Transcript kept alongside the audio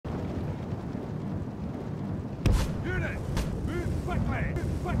Units, move quickly!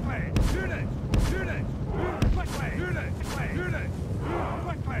 Quickly! Units, units, move quickly! Units, units, move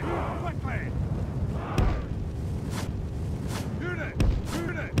quickly! Quickly! Units,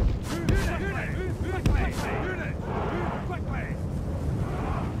 units, move quickly! Move quickly! Units, move quickly!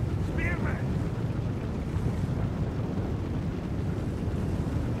 Spearmen!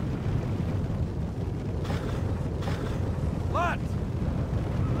 Lads!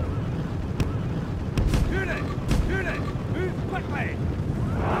 Units! Units! Move quickly!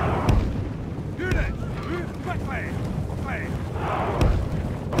 Units! Move quickly! Quickly!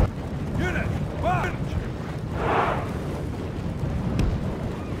 Units! March!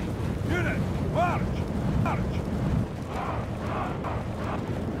 Units! March! March!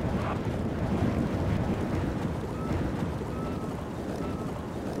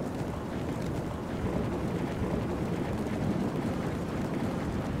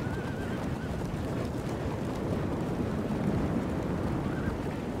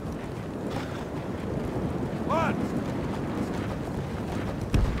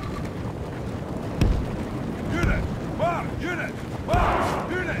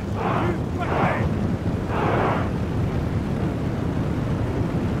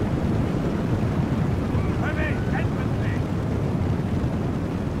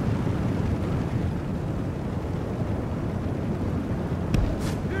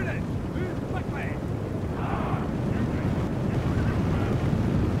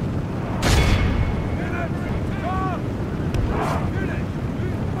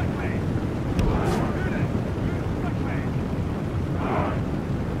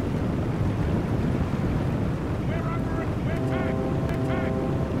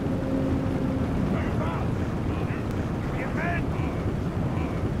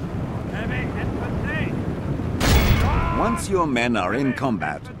 Once your men are in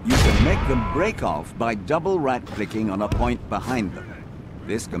combat, you can make them break off by double right-clicking on a point behind them.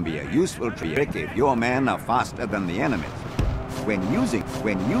 This can be a useful trick if your men are faster than the enemy's. When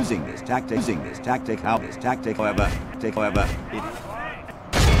using this tactic, however,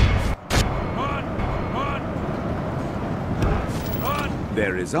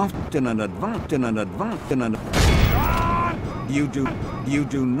 there is often an advantage. You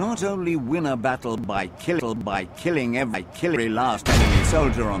do not only win a battle by killing every last enemy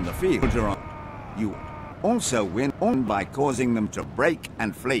soldier on the field. You also win by causing them to break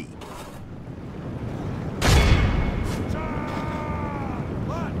and flee.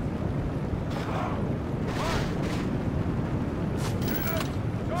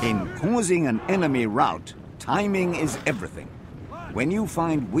 In causing an enemy rout, timing is everything. When you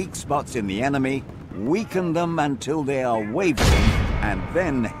find weak spots in the enemy, weaken them until they are wavering, and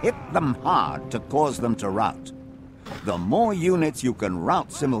then hit them hard to cause them to rout. The more units you can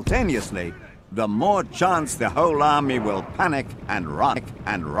rout simultaneously, the more chance the whole army will panic and run.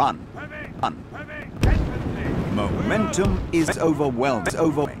 Momentum is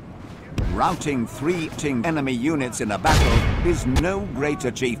overwhelming. Routing 3 enemy units in a battle is no great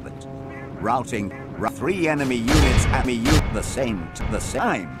achievement. Routing 3 enemy units at the same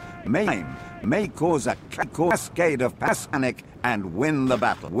time may cause a cascade of panic and win the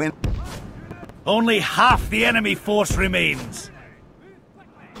battle. Only half the enemy force remains.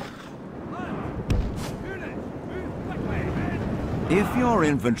 If your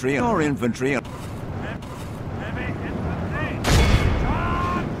infantry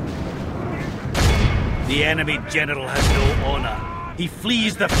The enemy general has no honor. He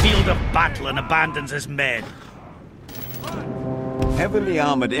flees the field of battle and abandons his men. Heavily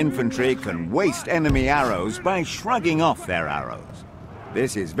armored infantry can waste enemy arrows by shrugging off their arrows.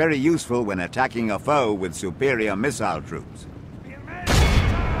 This is very useful when attacking a foe with superior missile troops.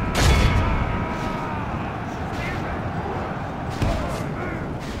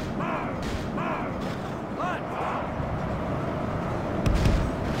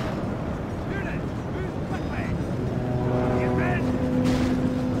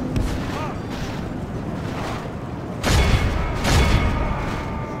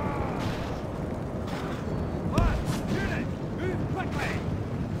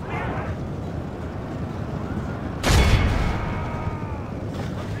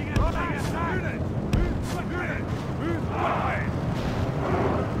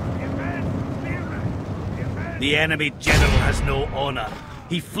 The enemy general has no honor.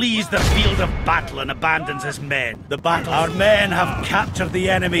 He flees the field of battle and abandons his men. Our men have captured the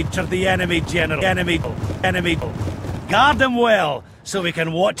enemy general. Enemy. Guard them well, so we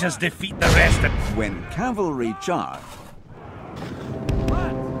can watch us defeat the rest of... When cavalry charge,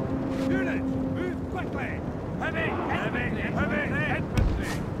 Units, move quickly! Heavy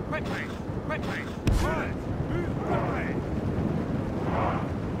infantry! Quickly! Units, move quickly!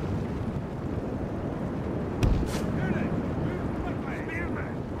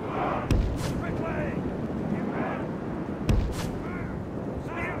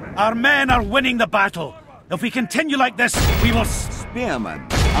 Our men are winning the battle. If we continue like this, we will... Spearmen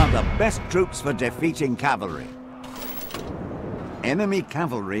are the best troops for defeating cavalry. Enemy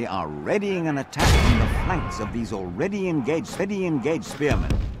cavalry are readying an attack on the flanks of these already engaged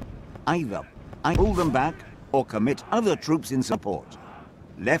spearmen. Either pull them back or commit other troops in support.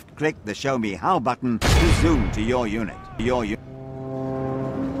 Left-click the Show Me How button to zoom to your unit.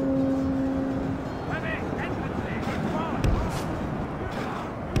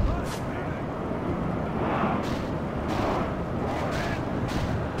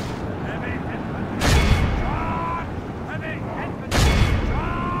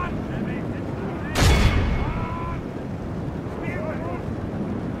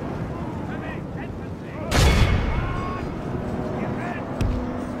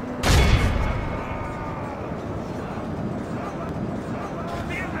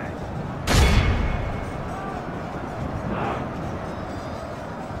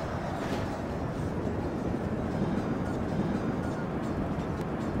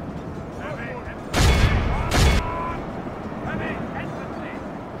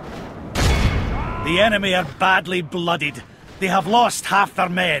 The enemy are badly blooded. They have lost half their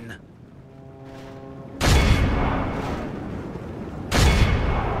men.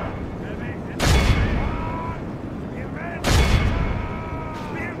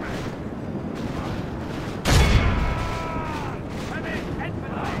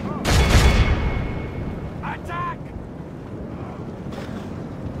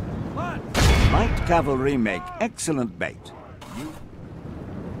 Light cavalry make excellent bait.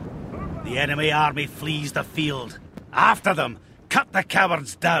 The enemy army flees the field. After them! Cut the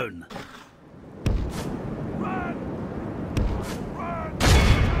cowards down!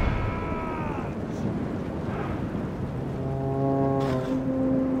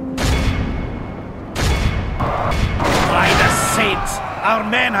 By the saints! Our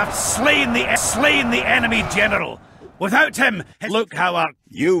men have slain the enemy general! Without him, look how our...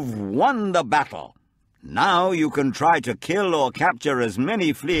 You've won the battle! Now you can try to kill or capture as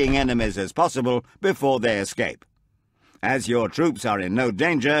many fleeing enemies as possible before they escape. As your troops are in no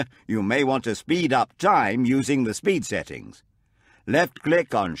danger, you may want to speed up time using the speed settings.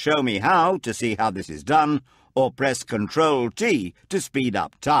 Left-click on Show Me How to see how this is done, or press Ctrl-T to speed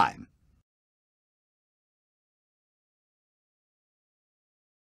up time.